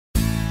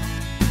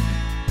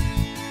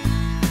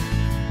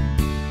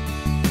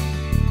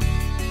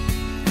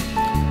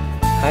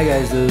Hi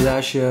guys, this is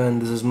Acer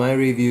and this is my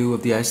review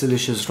of the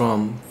Icylicious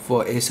ROM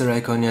for Acer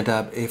Iconia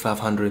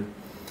A500.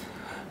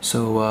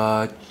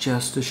 So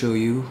just to show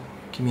you,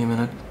 give me a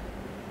minute.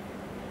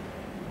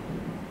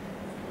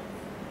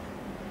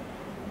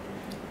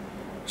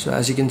 So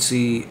as you can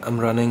see, I'm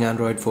running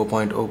Android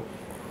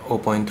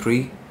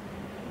 4.0.3.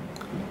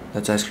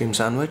 That's Ice Cream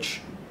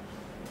Sandwich.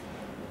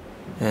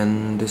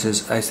 And this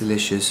is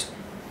Icylicious.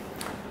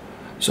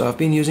 So I've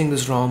been using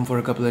this ROM for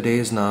a couple of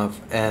days now,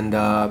 and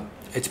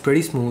it's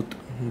pretty smooth.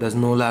 There's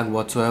no lag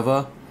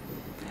whatsoever.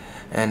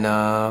 And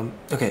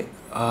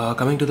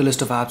coming to the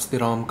list of apps the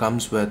ROM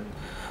comes with,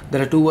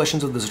 there are two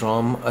versions of this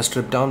ROM, a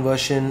stripped down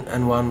version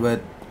and one with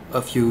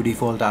a few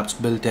default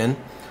apps built in.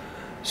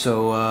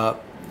 So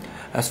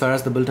as far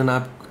as the built-in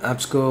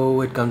apps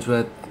go, it comes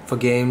with, for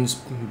games,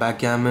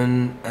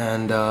 backgammon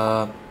and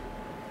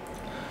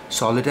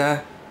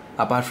solitaire.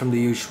 Apart from the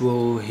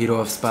usual Hero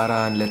of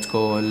Sparta and Let's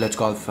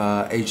Golf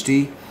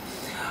HD,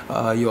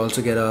 you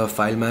also get a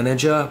file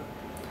manager,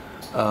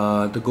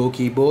 the Go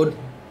keyboard,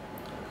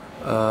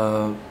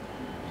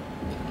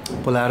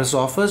 Polaris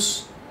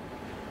Office,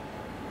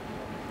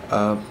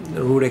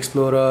 Root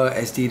Explorer,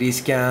 STD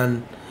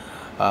scan,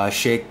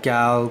 Shake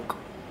Calc.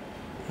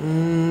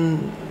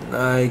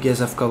 I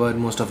guess I've covered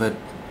most of it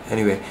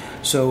anyway.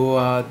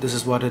 So this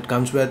is what it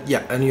comes with.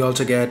 Yeah, and you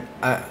also get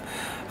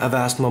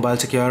Avast Mobile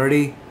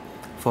Security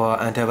for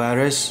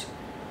antivirus,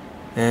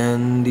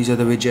 and these are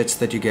the widgets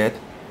that you get.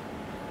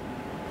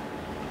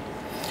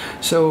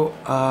 So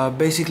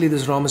basically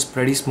this ROM is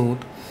pretty smooth.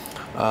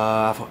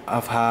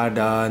 I've had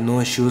no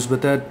issues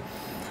with it.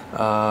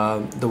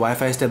 The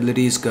Wi-Fi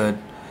stability is good,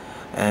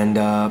 and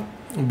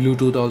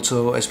Bluetooth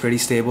also is pretty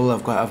stable.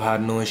 I've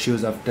had no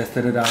issues. I've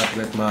tested it out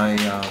with my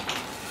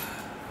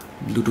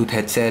Bluetooth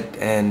headset,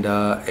 and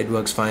it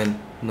works fine,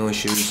 no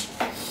issues.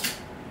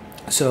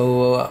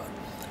 So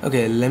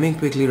okay, let me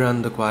quickly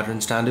run the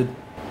quadrant standard.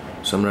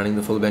 So I'm running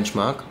the full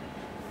benchmark.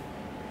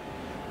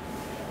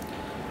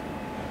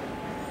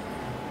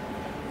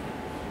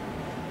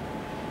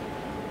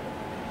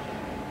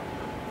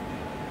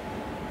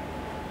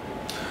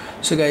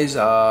 So guys,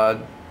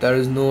 there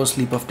is no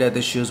sleep of death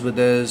issues with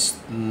this.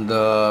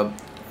 The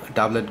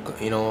tablet,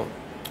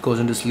 goes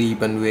into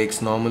sleep and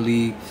wakes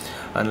normally.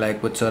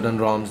 Unlike with certain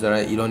ROMs,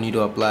 you don't need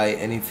to apply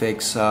any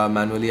fix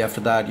manually.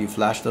 After that, you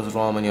flash this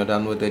ROM and you're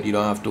done with it. You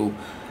don't have to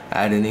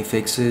add any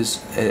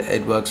fixes.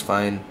 It works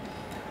fine.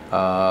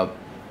 All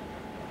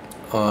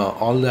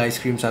the Ice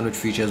Cream Sandwich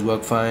features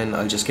work fine.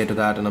 I'll just get to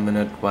that in a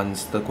minute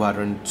once the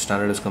quadrant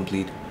standard is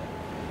complete.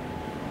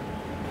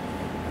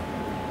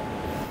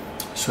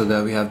 So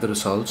there we have the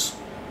results.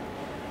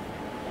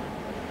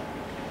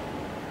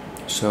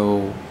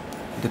 So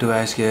the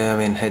device here,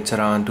 hits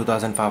around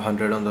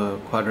 2500 on the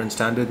quadrant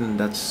standard, and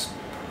that's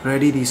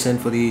pretty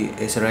decent for the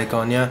Acer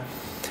Iconia.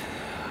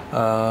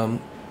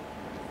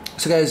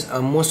 So guys,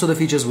 most of the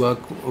features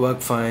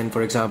work fine.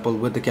 For example,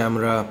 with the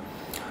camera,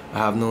 I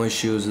have no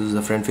issues. This is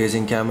the front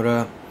facing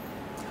camera,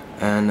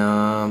 and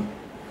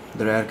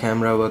the rear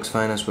camera works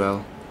fine as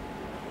well.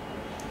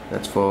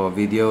 That's for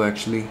video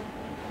actually.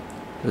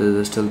 This is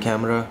the still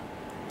camera,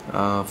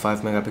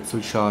 5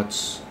 megapixel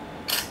shots,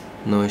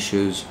 no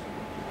issues.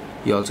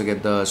 You also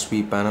get the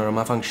sweep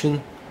panorama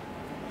function.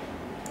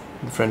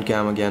 The front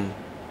cam again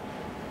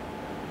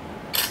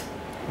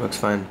works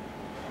fine.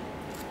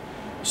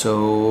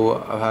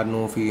 So I've had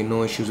no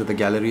issues with the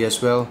gallery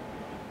as well.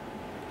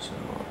 So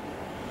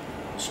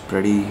it's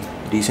pretty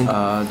decent.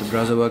 The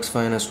browser works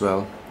fine as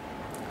well.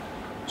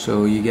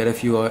 So you get a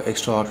few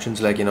extra options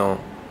like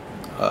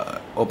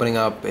opening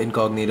up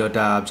incognito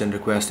tabs and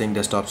requesting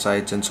desktop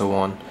sites and so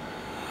on.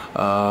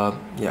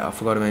 Yeah, I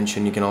forgot to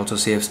mention you can also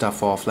save stuff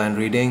for offline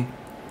reading.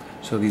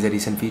 So these are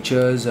decent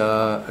features.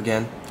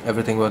 Again,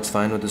 everything works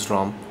fine with this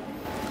ROM.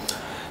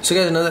 So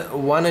guys,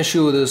 one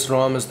issue with this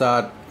ROM is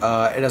that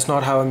it does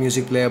not have a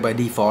music player by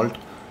default.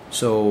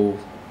 So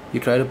you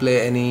try to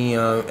play any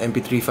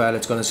MP3 file,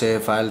 it's going to say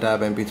file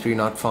tab MP3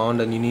 not found,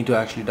 and you need to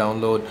actually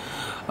download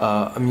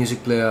a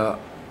music player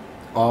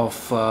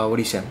of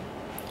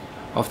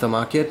of the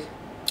market.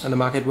 And the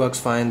market works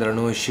fine, there are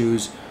no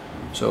issues.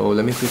 So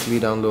let me quickly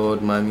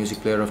download my music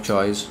player of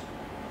choice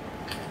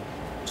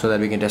so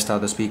that we can test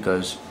out the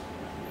speakers.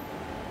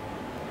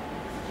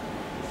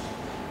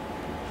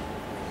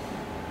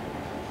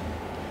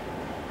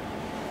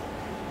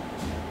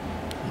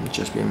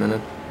 Just be a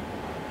minute.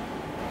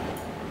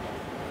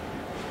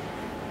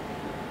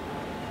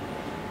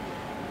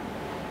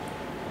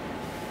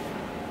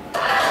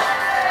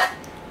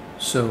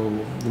 So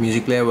the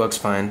music player works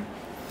fine.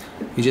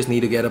 You just need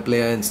to get a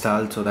player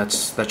installed, so that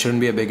shouldn't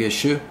be a big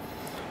issue.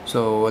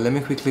 So let me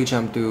quickly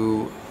jump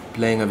to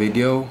playing a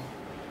video.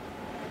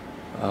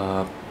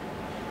 Go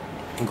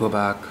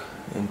back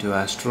into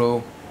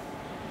Astro.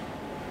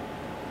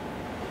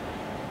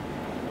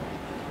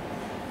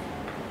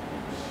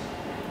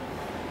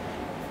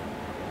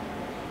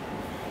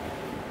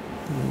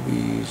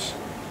 Movies.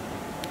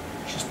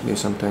 Just play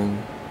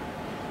something.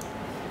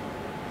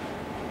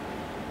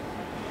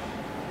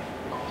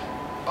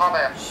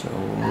 So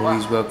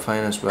movies work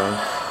fine as well.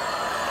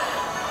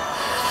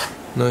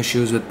 No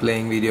issues with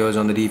playing videos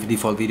on the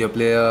default video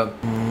player.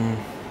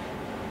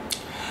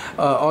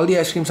 All the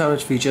ice cream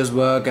sandwich features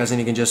work, as in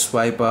you can just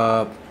swipe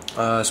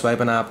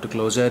an app to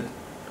close it.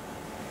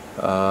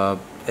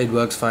 It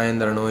works fine,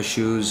 there are no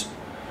issues.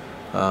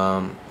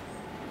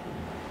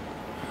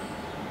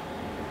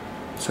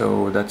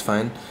 So that's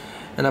fine.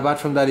 And apart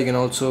from that, you can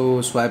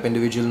also swipe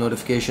individual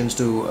notifications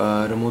to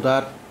remove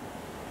that.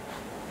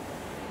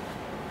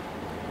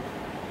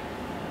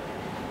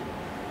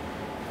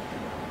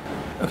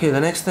 Okay,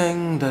 the next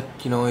thing that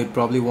you'd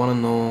probably want to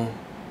know,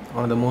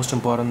 one of the most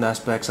important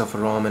aspects of a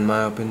ROM in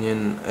my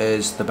opinion,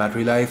 is the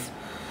battery life.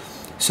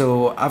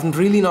 So I've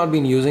really not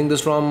been using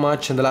this ROM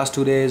much in the last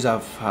 2 days.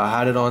 I've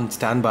had it on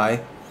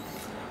standby,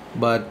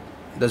 but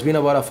there's been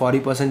about a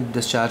 40%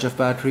 discharge of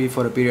battery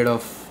for a period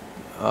of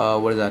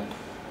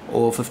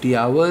over 50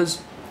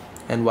 hours,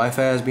 and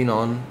Wi-Fi has been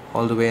on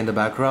all the way in the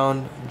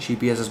background.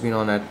 GPS has been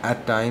on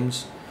at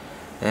times,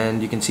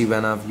 and you can see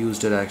when I've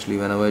used it actually,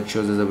 whenever it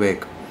shows as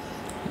awake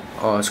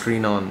or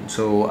screen on.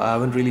 So I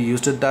haven't really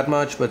used it that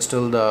much, but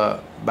still the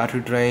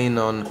battery drain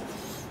on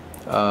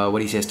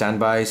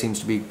standby seems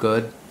to be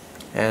good.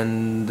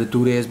 And the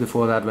 2 days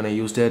before that, when I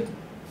used it,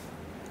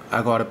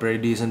 I got a pretty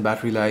decent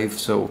battery life.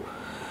 So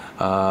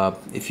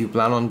if you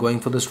plan on going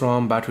for this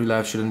ROM, battery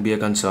life shouldn't be a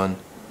concern.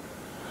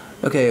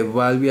 Okay,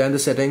 while we are in the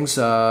settings,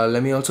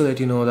 let me also let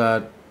you know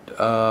that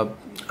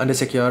under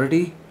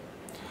security,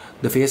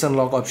 the face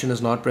unlock option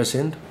is not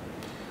present.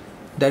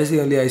 That is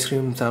the only ice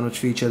cream sandwich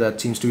feature that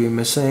seems to be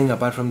missing.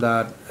 Apart from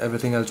that,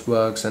 everything else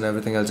works and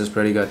everything else is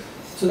pretty good.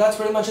 So that's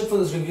pretty much it for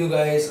this review,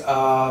 guys.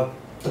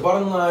 The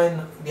bottom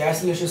line, the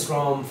Icylicious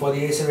ROM for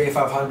the Acer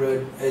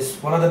A500 is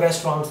one of the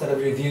best ROMs that I've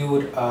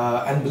reviewed,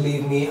 and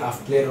believe me,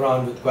 I've played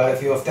around with quite a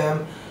few of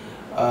them.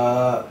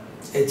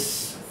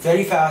 It's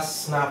very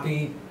fast,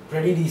 snappy,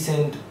 pretty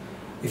decent.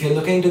 If you're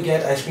looking to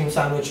get ice cream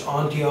sandwich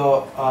onto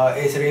your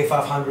Acer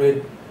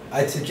A500,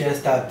 I'd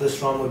suggest that this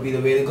ROM would be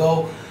the way to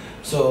go.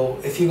 So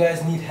if you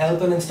guys need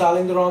help in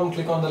installing the ROM,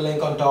 click on the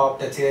link on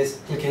top that says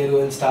click here to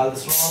install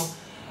this ROM.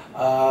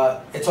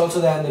 It's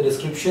also there in the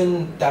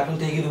description. That will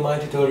take you to my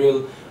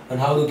tutorial on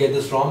how to get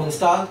this ROM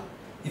installed.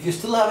 If you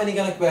still have any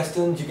kind of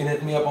questions, you can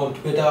hit me up on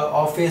Twitter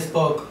or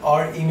Facebook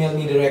or email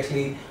me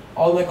directly.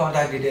 All my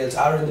contact details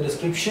are in the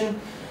description.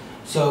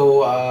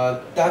 So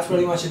that's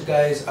pretty much it,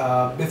 guys.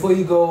 Before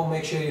you go,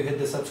 make sure you hit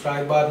the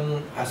subscribe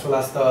button as well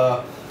as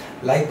the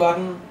like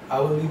button. I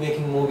will be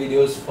making more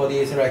videos for the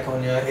Acer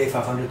Iconia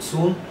A500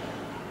 soon.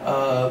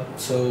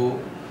 So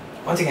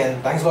once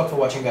again, thanks a lot for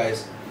watching,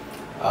 guys.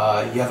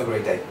 You have a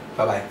great day.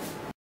 Bye bye.